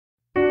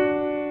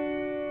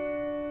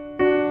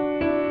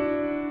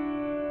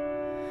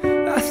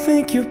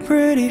think you're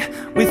pretty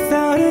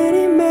without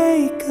any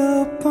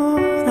makeup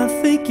on. I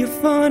think you're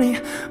funny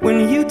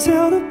when you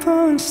tell the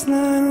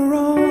punchline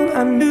wrong.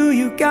 I knew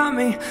you got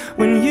me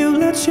when you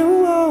let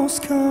your walls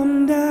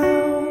come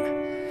down,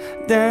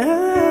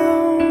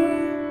 down.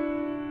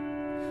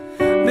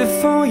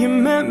 Before you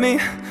met me,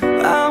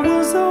 I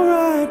was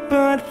alright,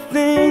 but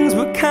things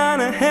were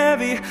kinda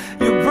heavy.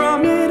 You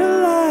brought me to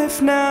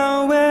life.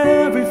 Now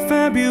every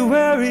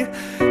February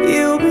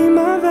you'll be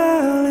my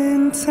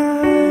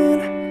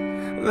Valentine,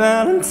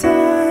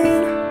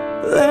 Valentine.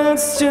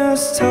 Let's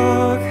just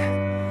talk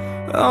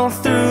all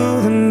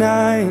through the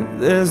night.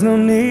 There's no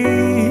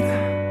need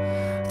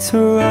to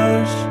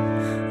rush.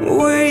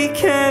 We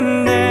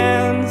can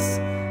dance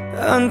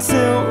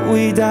until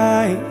we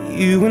die.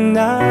 You and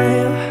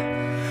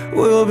I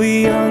will be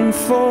young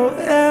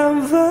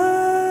forever.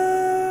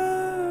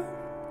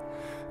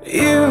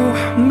 You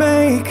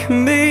make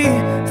me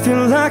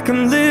feel like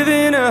I'm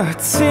living a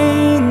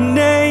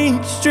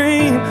teenage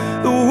dream.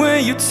 The way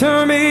you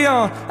turn me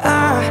on,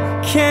 I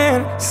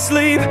can't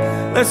sleep.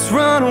 Let's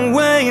run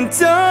away and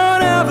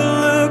don't ever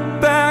look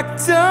back.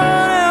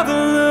 Don't ever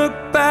look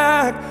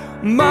back.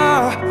 My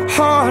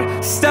heart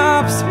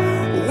stops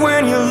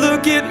when you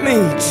look at me.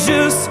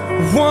 Just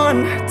one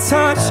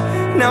touch.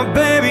 Now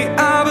baby,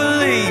 I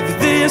believe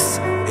this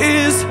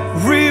is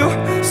real.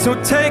 So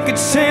take a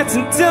chance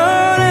and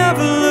don't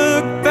ever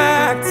look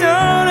back.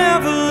 Don't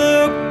ever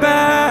look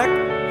back.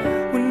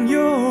 When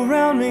you're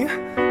around me,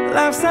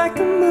 life's like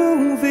a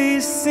movie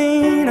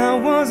scene. I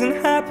wasn't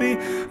happy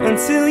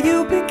until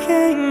you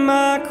became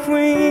my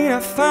queen. I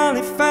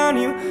finally found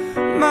you,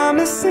 my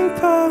missing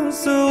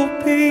puzzle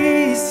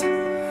piece.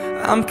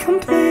 I'm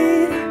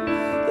complete.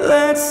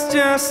 Let's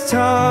just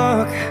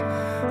talk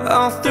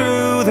all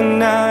through the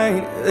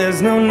night.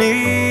 There's no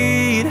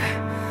need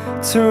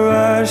to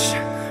rush.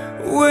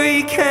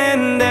 We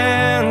can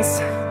dance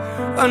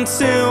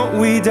until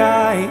we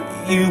die.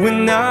 You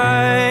and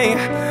I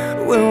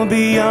will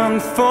be young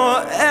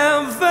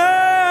forever.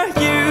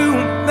 You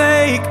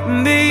make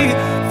me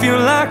feel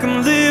like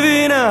I'm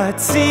living a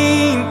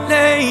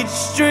teenage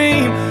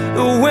dream.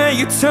 The way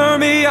you turn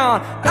me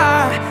on,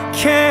 I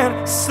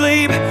can't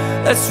sleep.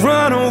 Let's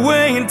run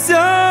away and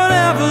don't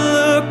ever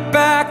look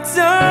back.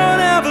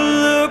 Don't ever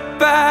look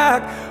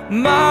back.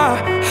 My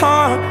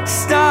heart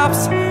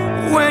stops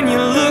when you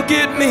look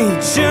at me.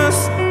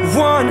 Just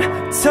one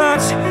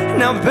touch.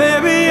 Now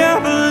baby, I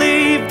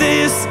believe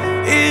this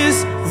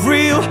is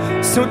real.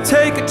 So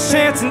take a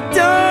chance and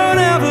don't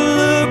ever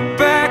look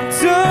back.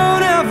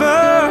 Don't ever.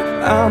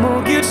 I'm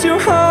gonna get your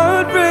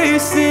heart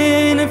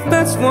racing if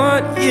that's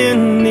what you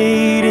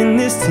need in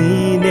this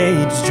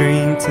teenage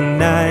dream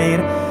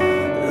tonight.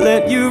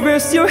 Let you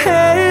rest your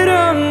head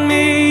on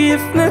me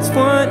if that's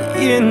what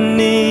you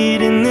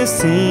need in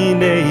this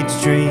teenage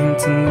dream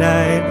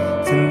tonight.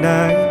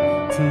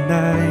 Tonight,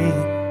 tonight,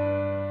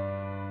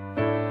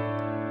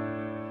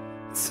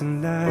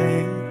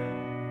 tonight.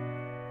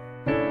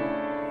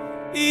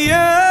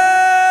 Yeah,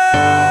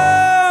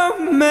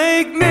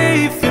 make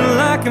me feel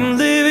like I'm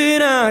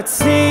living a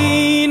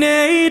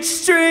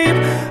teenage dream.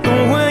 The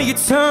way you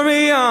turn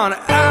me on,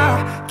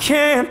 I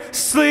can't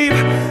sleep.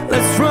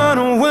 Let's run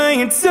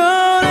away and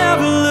don't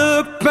ever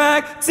look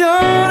back.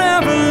 Don't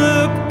ever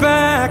look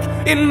back.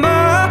 And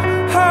my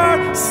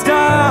heart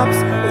stops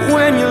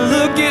when you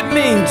look at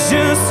me.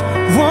 Just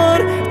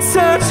one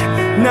touch.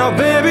 Now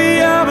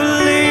baby, I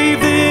believe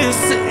this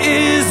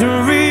is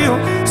real.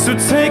 So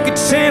take a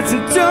chance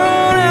and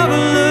don't ever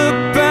look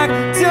back.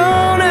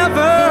 Don't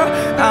ever.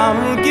 I'm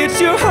gonna get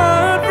your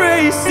heart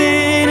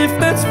racing if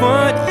that's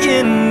what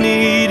you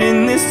need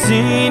in this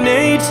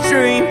teenage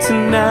dream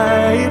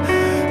tonight.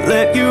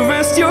 Let you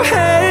rest your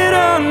head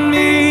on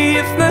me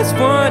if that's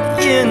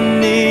what you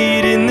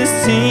need in this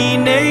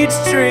teenage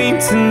dream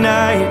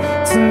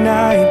tonight.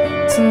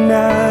 Tonight,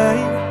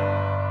 tonight.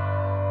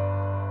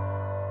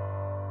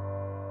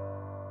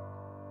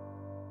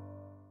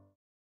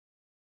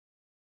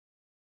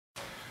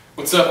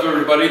 What's up,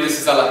 everybody? This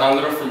is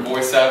Alejandro from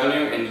Boyce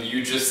Avenue, and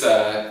you just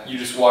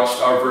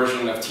watched our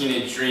version of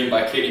Teenage Dream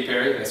by Katy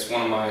Perry. That's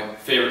one of my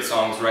favorite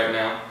songs right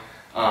now.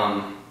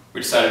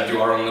 We decided to do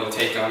our own little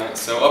take on it.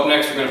 So up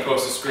next, we're going to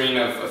post a screen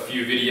of a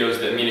few videos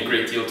that mean a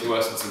great deal to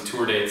us and some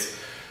tour dates.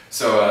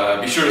 So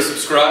be sure to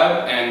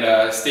subscribe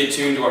and stay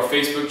tuned to our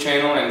Facebook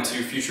channel and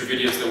to future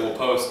videos that we'll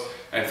post.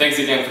 And thanks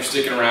again for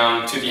sticking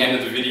around to the end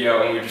of the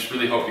video, and we just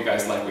really hope you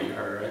guys like what you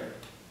heard, right?